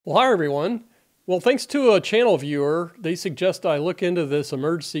Well, hi everyone. Well, thanks to a channel viewer, they suggest I look into this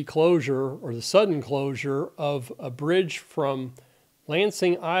emergency closure or the sudden closure of a bridge from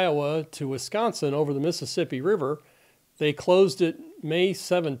Lansing, Iowa to Wisconsin over the Mississippi River. They closed it May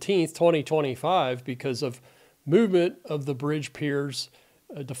 17th, 2025 because of movement of the bridge piers,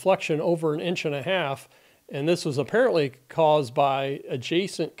 a deflection over 1.5 inches. And this was apparently caused by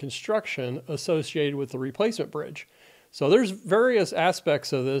adjacent construction associated with the replacement bridge. So there's various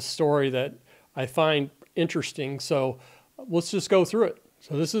aspects of this story that I find interesting. So let's just go through it.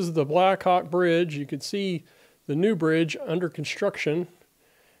 So this is the Blackhawk Bridge. You can see the new bridge under construction.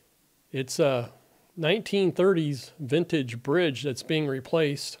 It's a 1930s vintage bridge that's being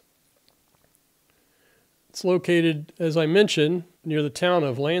replaced. It's located, as I mentioned, near the town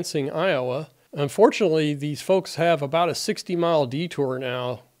of Lansing, Iowa. Unfortunately, these folks have about a 60-mile detour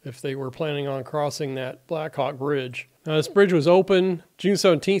now if they were planning on crossing that Blackhawk Bridge. Now, this bridge was opened June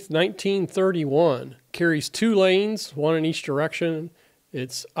 17th, 1931. Carries 2 lanes, one in each direction.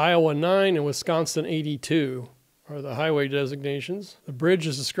 It's Iowa 9 and Wisconsin 82 are the highway designations. The bridge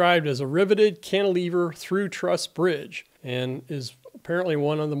is described as a riveted cantilever through truss bridge and is apparently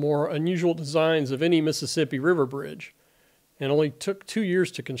one of the more unusual designs of any Mississippi River bridge, and only took 2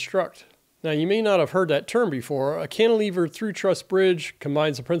 years to construct. Now, you may not have heard that term before. A cantilever through truss bridge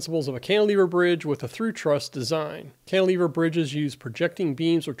combines the principles of a cantilever bridge with a through truss design. Cantilever bridges use projecting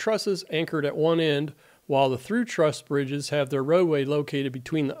beams or trusses anchored at one end, while the through truss bridges have their roadway located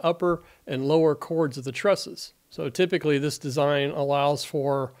between the upper and lower chords of the trusses. So typically this design allows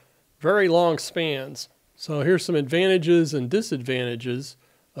for very long spans. So here's some advantages and disadvantages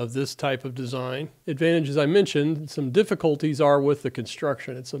of this type of design. Advantages I mentioned, some difficulties are with the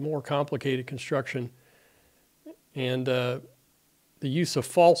construction. It's a more complicated construction, and the use of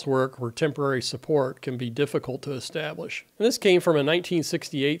false work or temporary support can be difficult to establish. And this came from a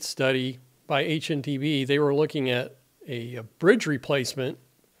 1968 study by HNTB. They were looking at a bridge replacement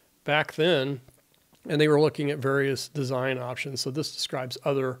back then, and they were looking at various design options. So this describes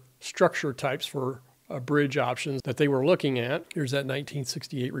other structure types for bridge options that they were looking at. Here's that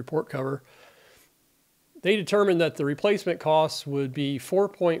 1968 report cover. They determined that the replacement costs would be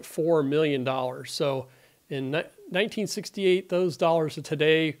 $4.4 million. So in 1968, those dollars of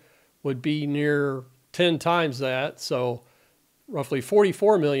today would be near 10 times that, so roughly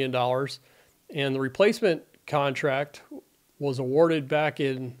 $44 million. And the replacement contract was awarded back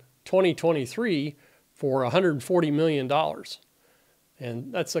in 2023 for $140 million.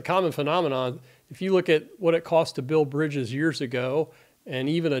 And that's a common phenomenon. If you look at what it cost to build bridges years ago, and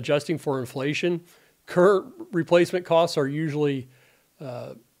even adjusting for inflation, current replacement costs are usually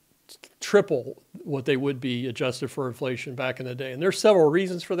triple what they would be adjusted for inflation back in the day. And there's several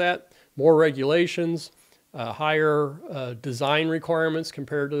reasons for that. More regulations, higher design requirements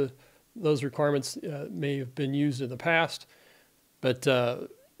compared to those requirements may have been used in the past. But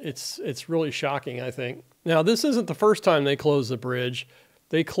it's really shocking, I think. Now, this isn't the first time they closed the bridge.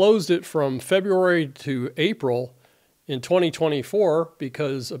 They closed it from February to April in 2024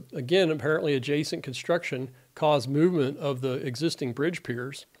 because, again, apparently adjacent construction caused movement of the existing bridge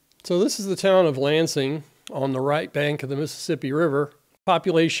piers. So this is the town of Lansing on the right bank of the Mississippi River.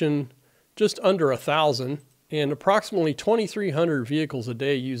 Population just under 1,000, and approximately 2,300 vehicles a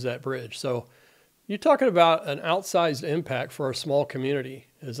day use that bridge. So you're talking about an outsized impact for a small community.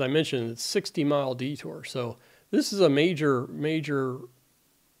 As I mentioned, it's a 60-mile detour. So this is a major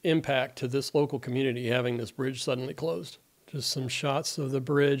impact to this local community having this bridge suddenly closed. Just some shots of the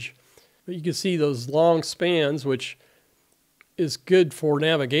bridge. But you can see those long spans, which is good for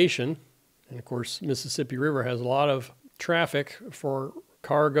navigation. And of course, Mississippi River has a lot of traffic for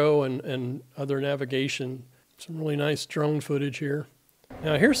cargo and other navigation. Some really nice drone footage here.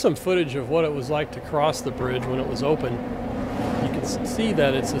 Now here's some footage of what it was like to cross the bridge when it was open. You can see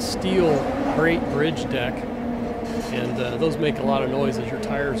that it's a steel grate bridge deck, and those make a lot of noise as your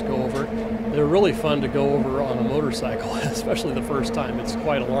tires go over. They're really fun to go over on a motorcycle, especially the first time. It's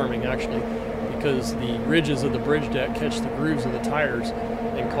quite alarming actually, because the ridges of the bridge deck catch the grooves of the tires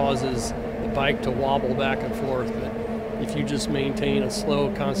and causes the bike to wobble back and forth. But if you just maintain a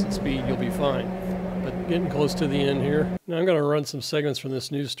slow, constant speed, you'll be fine. But getting close to the end here. Now I'm going to run some segments from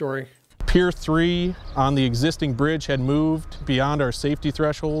this news story. Pier 3 on the existing bridge had moved beyond our safety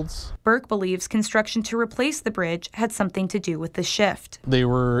thresholds. Burke believes construction to replace the bridge had something to do with the shift. They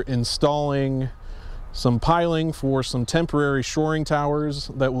were installing some piling for some temporary shoring towers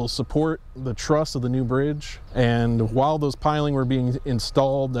that will support the truss of the new bridge. And while those piling were being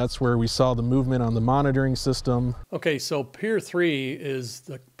installed, that's where we saw the movement on the monitoring system. Okay, so Pier 3 is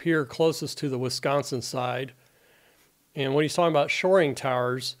the pier closest to the Wisconsin side. And when he's talking about shoring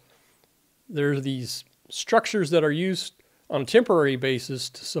towers, there are these structures that are used on a temporary basis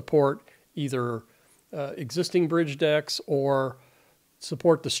to support either existing bridge decks or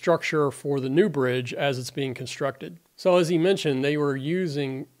support the structure for the new bridge as it's being constructed. So as he mentioned, they were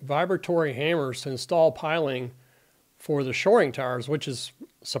using vibratory hammers to install piling for the shoring towers, which is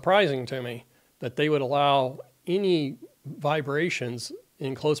surprising to me that they would allow any vibrations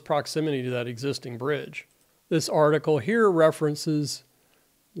in close proximity to that existing bridge. This article here references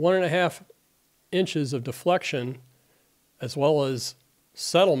 1.5 inches of deflection as well as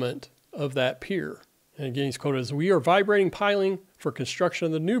settlement of that pier. And again, he's quoted as, "We are vibrating piling for construction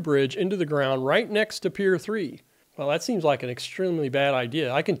of the new bridge into the ground right next to Pier 3. Well, that seems like an extremely bad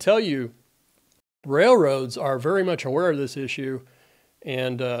idea. I can tell you railroads are very much aware of this issue,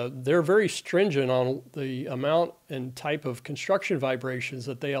 and they're very stringent on the amount and type of construction vibrations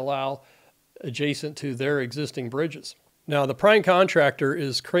that they allow adjacent to their existing bridges. Now, the prime contractor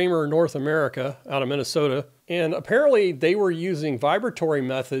is Kramer North America out of Minnesota, and apparently they were using vibratory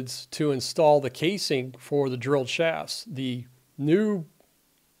methods to install the casing for the drilled shafts. The new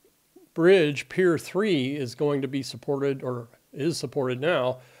bridge, Pier 3, is going to be supported, or is supported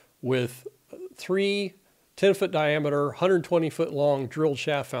now, with 3 10-foot diameter, 120-foot long drilled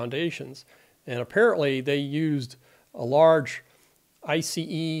shaft foundations. And apparently they used a large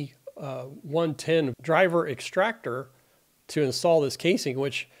ICE 110 driver extractor to install this casing,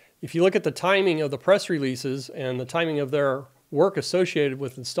 which if you look at the timing of the press releases and the timing of their work associated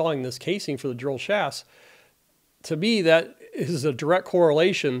with installing this casing for the drill shafts, to me that is a direct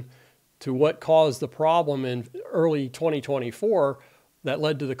correlation to what caused the problem in early 2024 that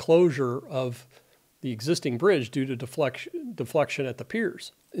led to the closure of the existing bridge due to deflection at the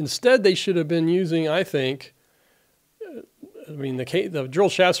piers. Instead, they should have been using, I think, the drill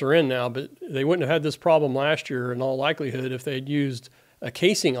shafts are in now, but they wouldn't have had this problem last year in all likelihood if they had used a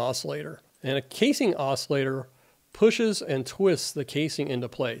casing oscillator. And a casing oscillator pushes and twists the casing into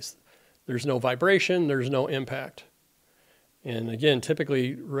place. There's no vibration, there's no impact. And again,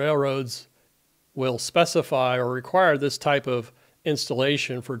 typically railroads will specify or require this type of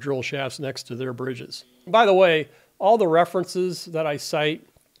installation for drill shafts next to their bridges. By the way, all the references that I cite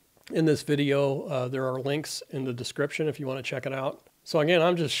in this video, there are links in the description if you want to check it out. So again,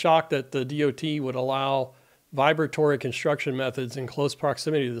 I'm just shocked that the DOT would allow vibratory construction methods in close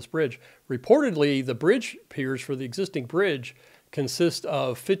proximity to this bridge. Reportedly, the bridge piers for the existing bridge consist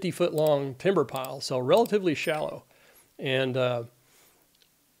of 50-foot long timber piles, so relatively shallow. And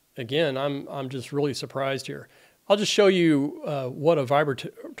again, I'm just really surprised here. I'll just show you what a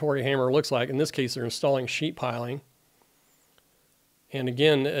vibratory hammer looks like. In this case, they're installing sheet piling. And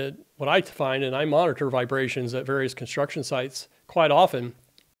again, what I find, and I monitor vibrations at various construction sites quite often,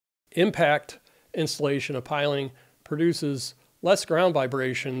 impact installation of piling produces less ground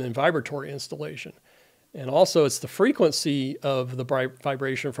vibration than vibratory installation. And also it's the frequency of the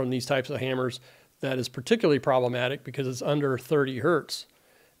vibration from these types of hammers that is particularly problematic because it's under 30 hertz.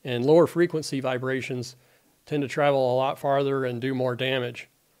 And lower frequency vibrations tend to travel a lot farther and do more damage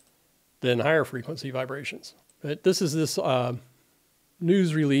than higher frequency vibrations. But this is this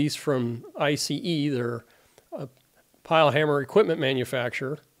news release from ICE, they're a pile hammer equipment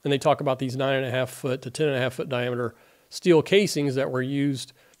manufacturer, and they talk about these 9.5 foot to 10.5 foot diameter steel casings that were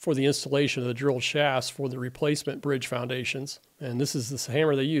used for the installation of the drilled shafts for the replacement bridge foundations. And this is this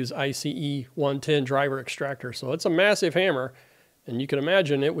hammer they use, ICE 110 driver extractor. So it's a massive hammer, and you can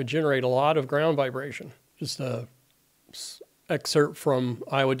imagine it would generate a lot of ground vibration. Just a excerpt from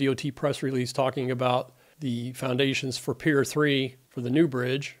Iowa DOT press release talking about the foundations for Pier 3 for the new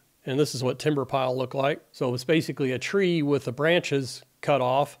bridge. And this is what timber pile looked like. So it's basically a tree with the branches cut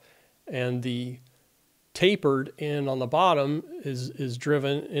off, and the tapered end on the bottom is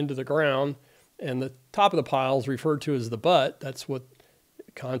driven into the ground, and the top of the pile is referred to as the butt. That's what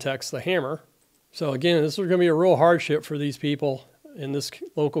contacts the hammer. So again, this is going to be a real hardship for these people in this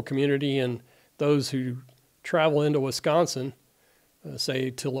local community and those who travel into Wisconsin, say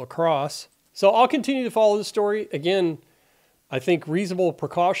to La Crosse. So I'll continue to follow this story. Again, I think reasonable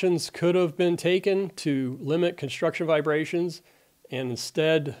precautions could have been taken to limit construction vibrations and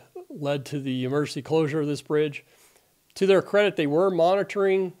instead led to the emergency closure of this bridge. To their credit, they were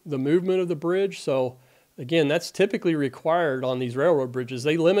monitoring the movement of the bridge. So again, that's typically required on these railroad bridges.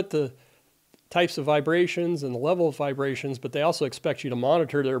 They limit the types of vibrations and the level of vibrations, but they also expect you to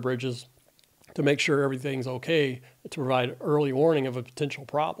monitor their bridges to make sure everything's okay, to provide early warning of a potential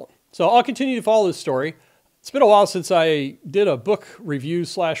problem. So I'll continue to follow this story. It's been a while since I did a book review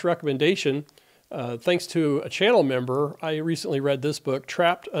 / recommendation. Thanks to a channel member, I recently read this book,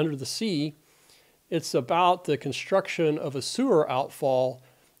 Trapped Under the Sea. It's about the construction of a sewer outfall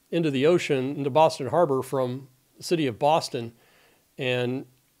into the ocean, into Boston Harbor from the city of Boston. And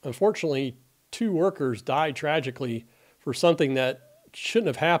unfortunately, 2 workers died tragically for something that shouldn't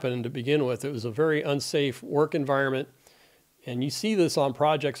have happened to begin with. It was a very unsafe work environment. And you see this on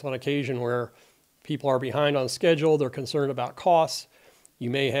projects on occasion where people are behind on schedule, they're concerned about costs. You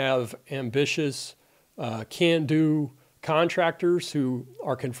may have ambitious, can-do contractors who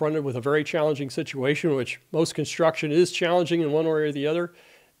are confronted with a very challenging situation, which most construction is challenging in one way or the other.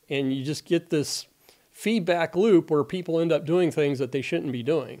 And you just get this feedback loop where people end up doing things that they shouldn't be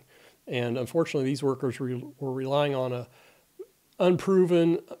doing. And unfortunately, these workers were relying on a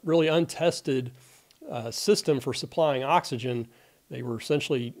unproven, really untested system for supplying oxygen. They were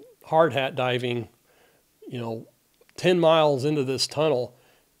essentially hard hat diving, 10 miles into this tunnel,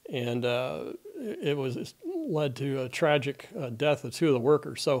 and it led to a tragic death of 2 of the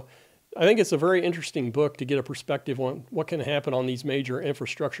workers. So I think it's a very interesting book to get a perspective on what can happen on these major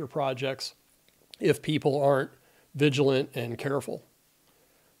infrastructure projects if people aren't vigilant and careful.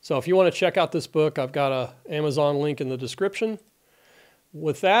 So if you want to check out this book, I've got an Amazon link in the description.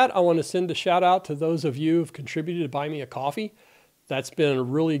 With that, I want to send a shout out to those of you who've contributed to buy me a coffee. That's been a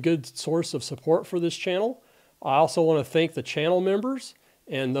really good source of support for this channel. I also want to thank the channel members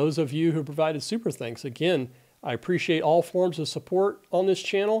and those of you who provided super thanks. Again, I appreciate all forms of support on this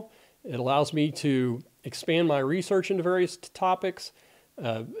channel. It allows me to expand my research into various topics.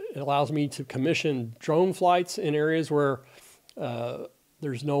 It allows me to commission drone flights in areas where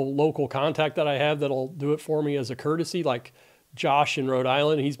there's no local contact that I have that'll do it for me as a courtesy, like Josh in Rhode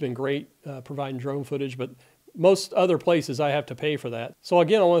Island. He's been great providing drone footage, but most other places I have to pay for that. So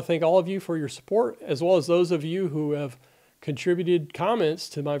again, I want to thank all of you for your support, as well as those of you who have contributed comments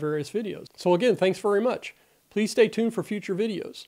to my various videos. So again, thanks very much. Please stay tuned for future videos.